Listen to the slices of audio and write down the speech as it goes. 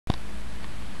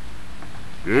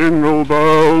Jingle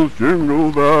bells,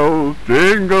 jingle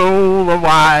the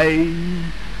way.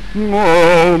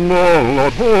 La la la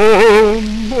la,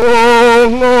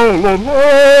 la la la.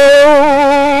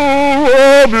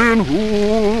 Robin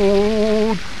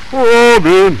Hood,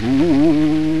 Robin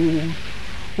Hood,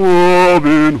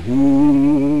 Robin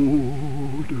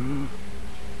Hood.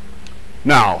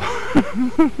 Now,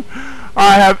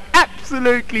 I have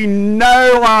absolutely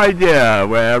no idea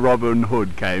where Robin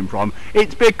Hood came from.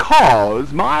 It's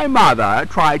because my mother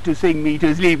tried to sing me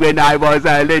to sleep when I was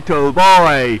a little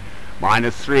boy.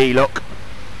 -3, look.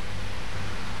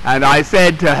 And I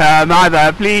said to her,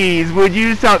 "Mother, please, would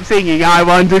you stop singing? I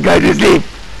want to go to sleep."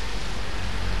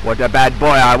 What a bad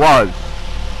boy I was.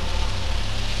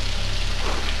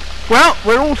 Well,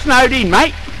 we're all snowed in,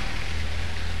 mate.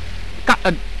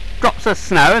 Couple of drops of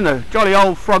snow and the jolly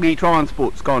old froggy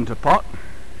transport's gone to pot.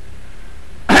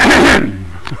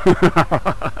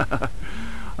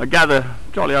 I gather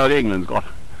jolly old England's got a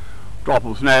drop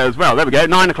of snow as well. There we go,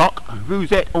 9 o'clock. Vous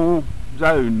êtes en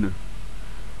zone.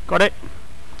 Got it?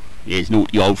 Yes,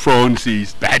 naughty old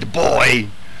Francis, bad boy.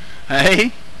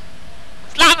 Hey?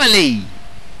 It's lovely.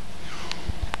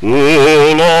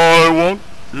 All I want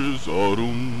is a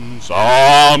room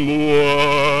somewhere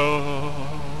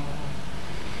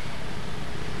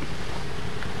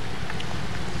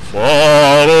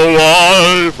far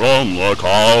away from the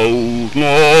cold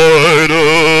night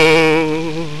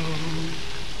air.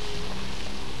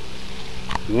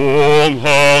 Warm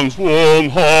hands, warm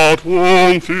heart,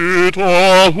 warm feet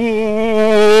on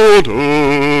wooden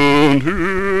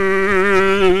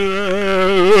head.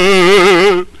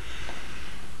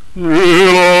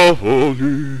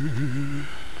 Lovely,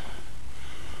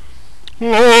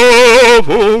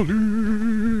 lovely,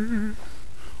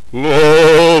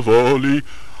 lovely.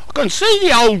 I can see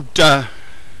the old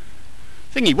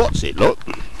thingy, what's it, look.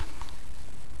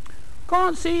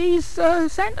 Can't see his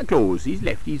Santa Claus. He's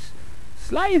left his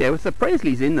sleigh there with the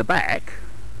Presleys in the back.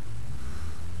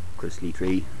 Chrisley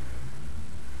tree.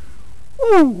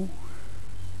 Ooh.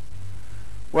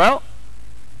 Well,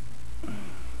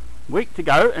 week to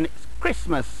go and it's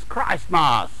Christmas,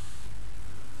 Christmas.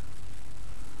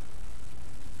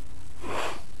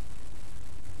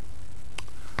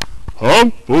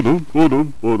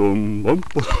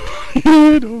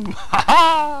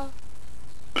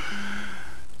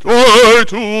 Joy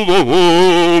to the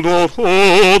world,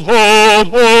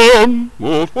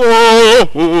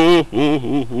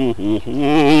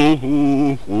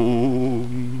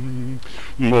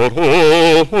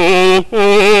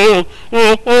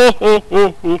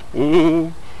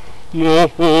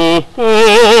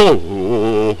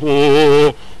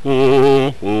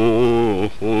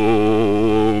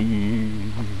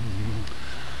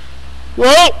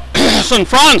 Well, St.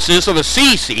 Francis of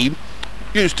Assisi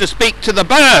used to speak to the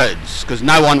birds because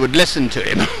no one would listen to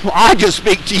him. I just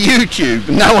speak to YouTube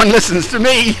and no one listens to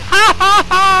me.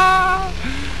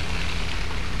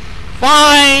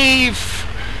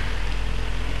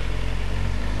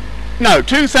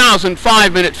 2,000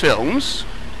 5-minute films,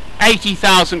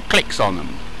 80,000 clicks on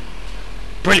them.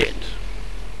 Brilliant.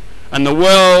 And the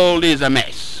world is a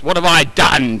mess. What have I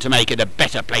done to make it a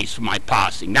better place for my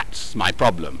passing? That's my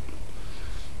problem.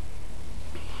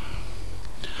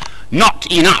 Not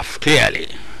enough, clearly.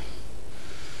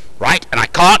 Right? And I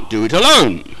can't do it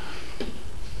alone.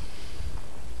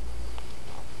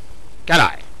 Can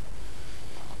I?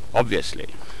 Obviously.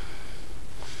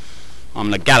 I'm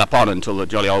going to gallop on until the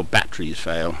jolly old batteries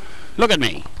fail. Look at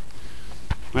me.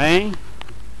 Eh?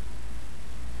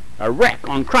 A wreck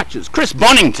on crutches. Chris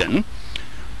Bonington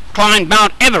climbed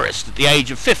Mount Everest at the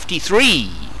age of 53.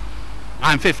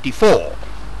 I'm 54.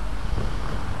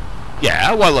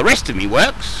 Yeah, well, the rest of me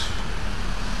works.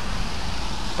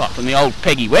 Apart from the old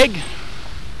Peggy Wig.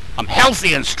 I'm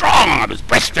healthy and strong. I was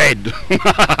breastfed.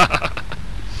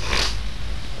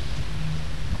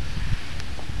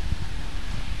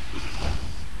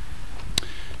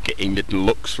 Getting little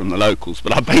looks from the locals,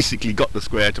 but I basically got the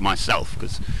square to myself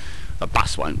because the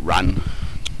bus won't run.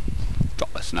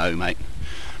 Drop the snow, mate.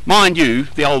 Mind you,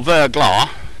 the old Verglas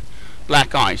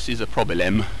black ice is a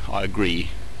problem. I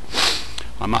agree.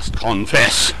 I must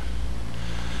confess.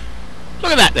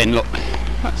 Look at that then, look.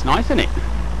 That's nice, isn't it?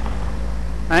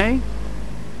 Eh?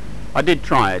 I did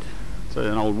try it. It's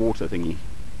an old water thingy.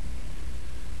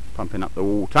 Pumping up the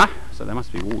water. So there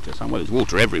must be water somewhere. There's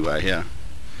water everywhere here.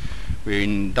 We're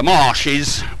in the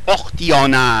marshes.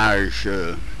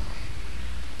 Ortillonnage.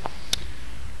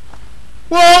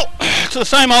 Well, it's the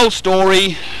same old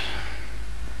story.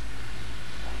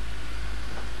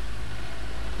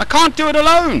 I can't do it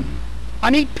alone.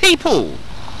 I need people.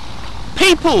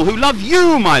 People who love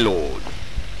you, my lord.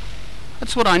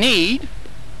 That's what I need.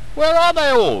 Where are they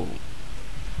all?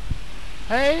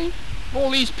 Hey?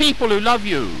 All these people who love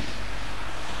you.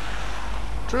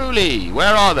 Truly,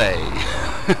 where are they?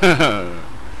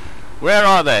 Where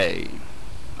are they?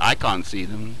 I can't see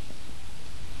them.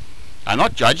 I'm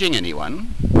not judging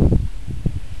anyone.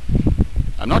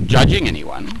 I'm not judging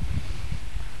anyone.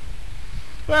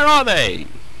 Where are they?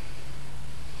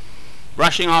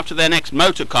 Rushing after their next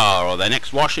motor car or their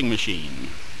next washing machine.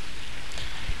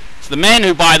 It's the men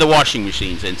who buy the washing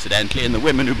machines, incidentally, and the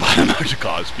women who buy the motor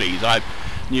cars, please. I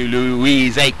knew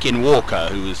Louise Aiken Walker,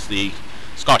 who was the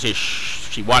Scottish,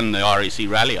 she won the RAC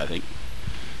rally, I think.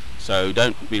 So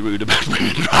don't be rude about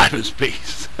women drivers,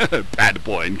 please. Bad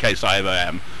boy, in case I ever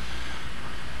am.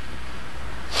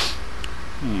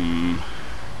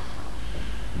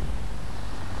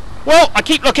 Well, I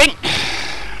keep looking.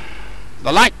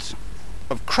 The light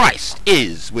of Christ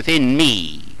is within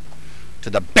me to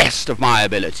the best of my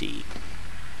ability.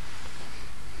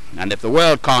 And if the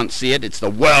world can't see it, it's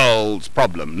the world's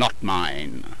problem, not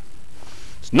mine.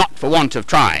 It's not for want of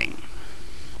trying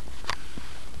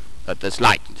that this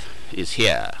light is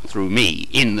here through me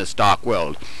in this dark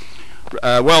world.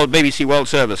 BBC World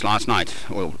Service last night,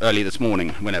 or early this morning,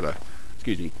 whenever.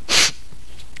 Excuse me.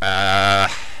 The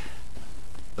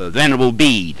Venerable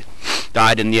Bede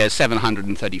died in the year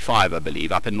 735, I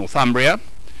believe, up in Northumbria.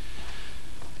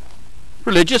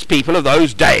 Religious people of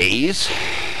those days,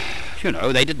 you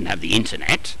know, they didn't have the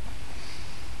internet,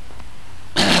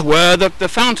 were the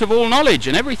fount of all knowledge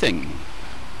and everything.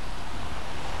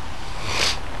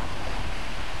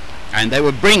 And they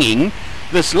were bringing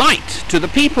this light to the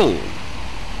people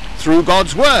through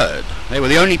God's Word. They were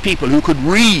the only people who could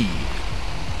read,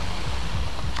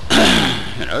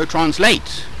 you know,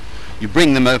 translate. You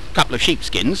bring them a couple of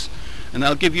sheepskins and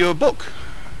they'll give you a book.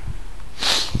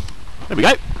 There we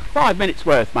go. 5 minutes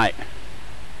worth, mate.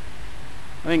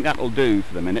 I think that'll do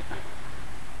for the minute.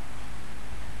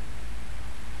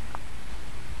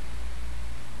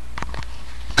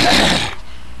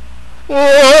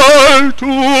 Why to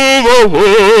the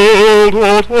world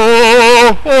what